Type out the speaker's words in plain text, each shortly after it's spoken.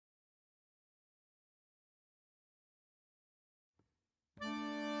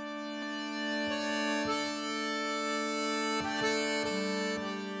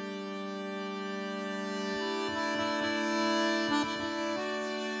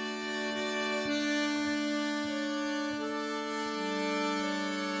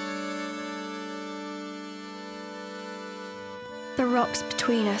The rocks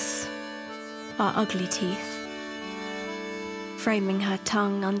between us are ugly teeth, framing her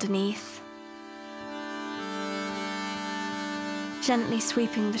tongue underneath. Gently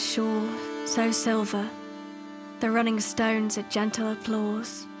sweeping the shore, so silver, the running stones a gentle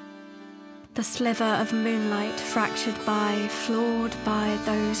applause. The sliver of moonlight fractured by, flawed by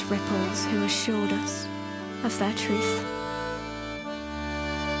those ripples who assured us of their truth.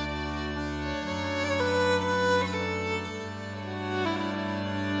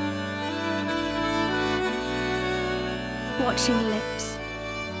 Watching lips,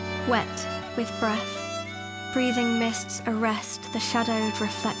 wet with breath, breathing mists arrest the shadowed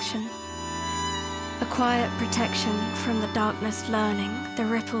reflection. A quiet protection from the darkness, learning the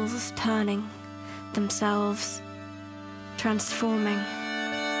ripples turning themselves, transforming.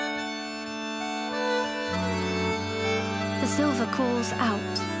 The silver calls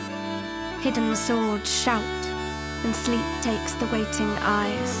out, hidden swords shout, and sleep takes the waiting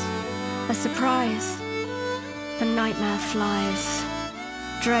eyes. A surprise, the nightmare flies,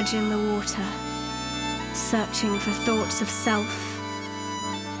 dredging the water, searching for thoughts of self,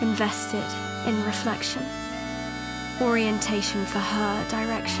 invested in reflection, orientation for her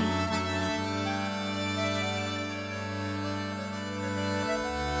direction.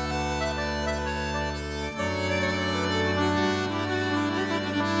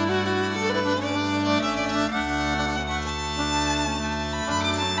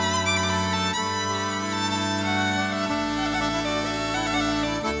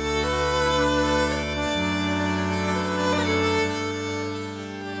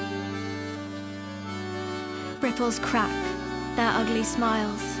 Ripples crack their ugly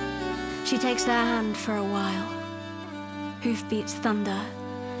smiles. She takes their hand for a while. Hoofbeats thunder,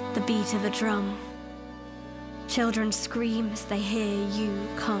 the beat of a drum. Children scream as they hear you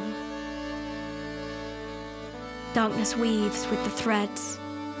come. Darkness weaves with the threads,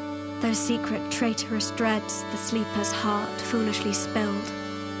 those secret traitorous dreads the sleeper's heart foolishly spilled.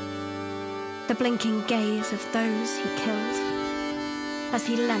 The blinking gaze of those he killed, as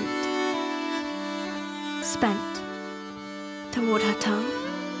he leant, spent, toward her tongue.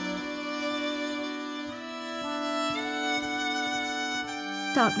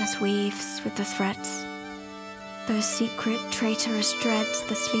 Darkness weaves with the threads, those secret traitorous dreads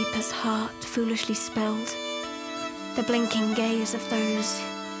the sleeper's heart foolishly spilled. The blinking gaze of those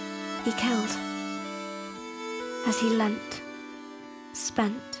he killed, as he leant,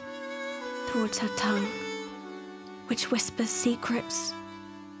 spent, towards her tongue, which whispers secrets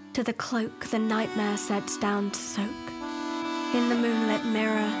to the cloak the nightmare sets down to soak. In the moonlit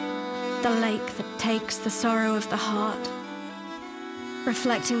mirror, the lake that takes the sorrow of the heart,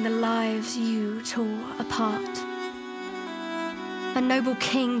 reflecting the lives you tore apart. A noble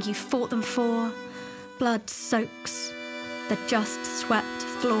king you fought them for, blood soaks the just swept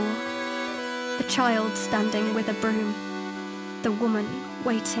floor. The child standing with a broom, the woman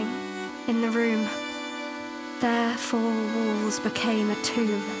waiting in the room. Their four walls became a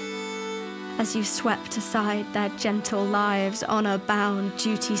tomb. As you swept aside their gentle lives, honor-bound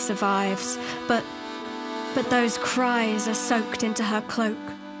duty survives. But those cries are soaked into her cloak,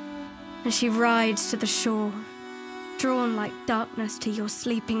 and she rides to the shore, drawn like darkness to your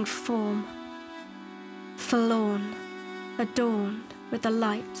sleeping form. Forlorn, adorned with the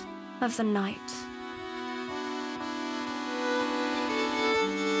light of the night.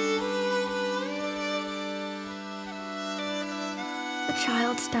 The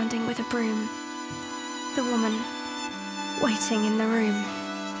child standing with a broom, the woman waiting in the room.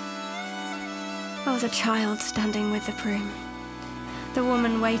 Oh, the child standing with the broom, the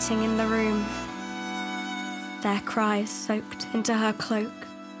woman waiting in the room. Their cries soaked into her cloak,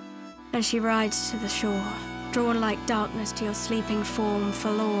 and she rides to the shore, drawn like darkness to your sleeping form,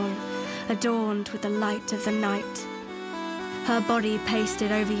 forlorn, adorned with the light of the night. Her body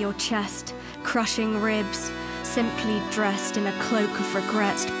pasted over your chest, crushing ribs, simply dressed in a cloak of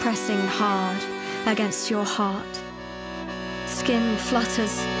regret, pressing hard against your heart. Skin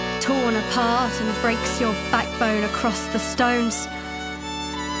flutters, torn apart, and breaks your backbone across the stones.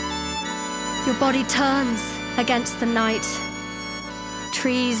 Your body turns against the night.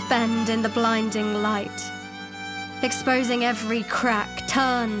 Trees bend in the blinding light, exposing every crack,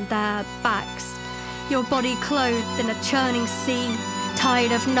 turn their backs. Your body clothed in a churning sea,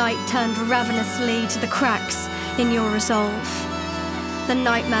 tide of night turned ravenously to the cracks in your resolve. The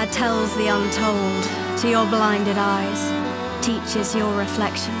nightmare tells the untold to your blinded eyes, teaches your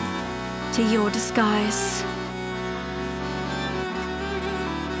reflection to your disguise.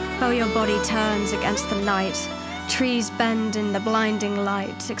 Oh, your body turns against the night. Trees bend in the blinding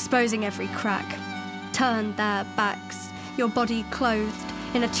light, exposing every crack, turn their backs. your body clothed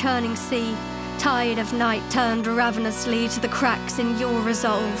in a churning sea, tide of night turned ravenously to the cracks in your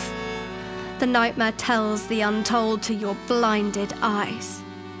resolve. The nightmare tells the untold to your blinded eyes,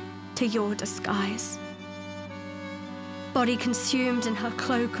 to your disguise. Body consumed in her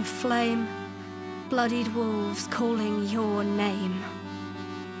cloak of flame, bloodied wolves calling your name.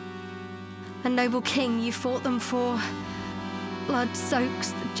 A noble king you fought them for, blood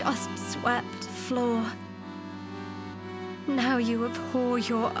soaks the just swept floor. Now you abhor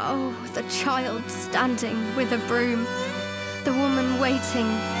your, the child standing with a broom, the woman waiting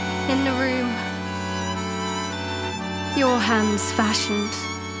in the room. Your hands fashioned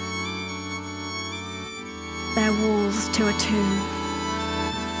their walls to a tomb.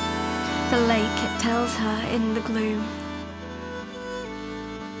 The lake, it tells her in the gloom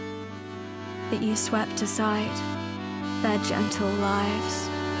that you swept aside their gentle lives.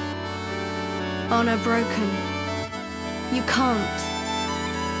 Honor broken, you can't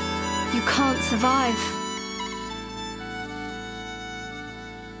survive.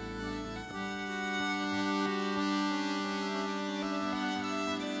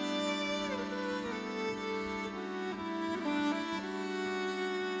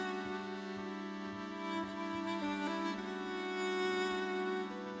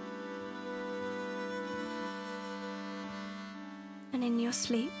 And in your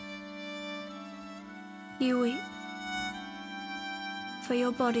sleep, you weep for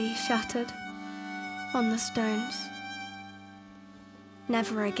your body shattered on the stones.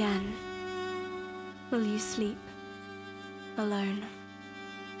 Never again will you sleep alone.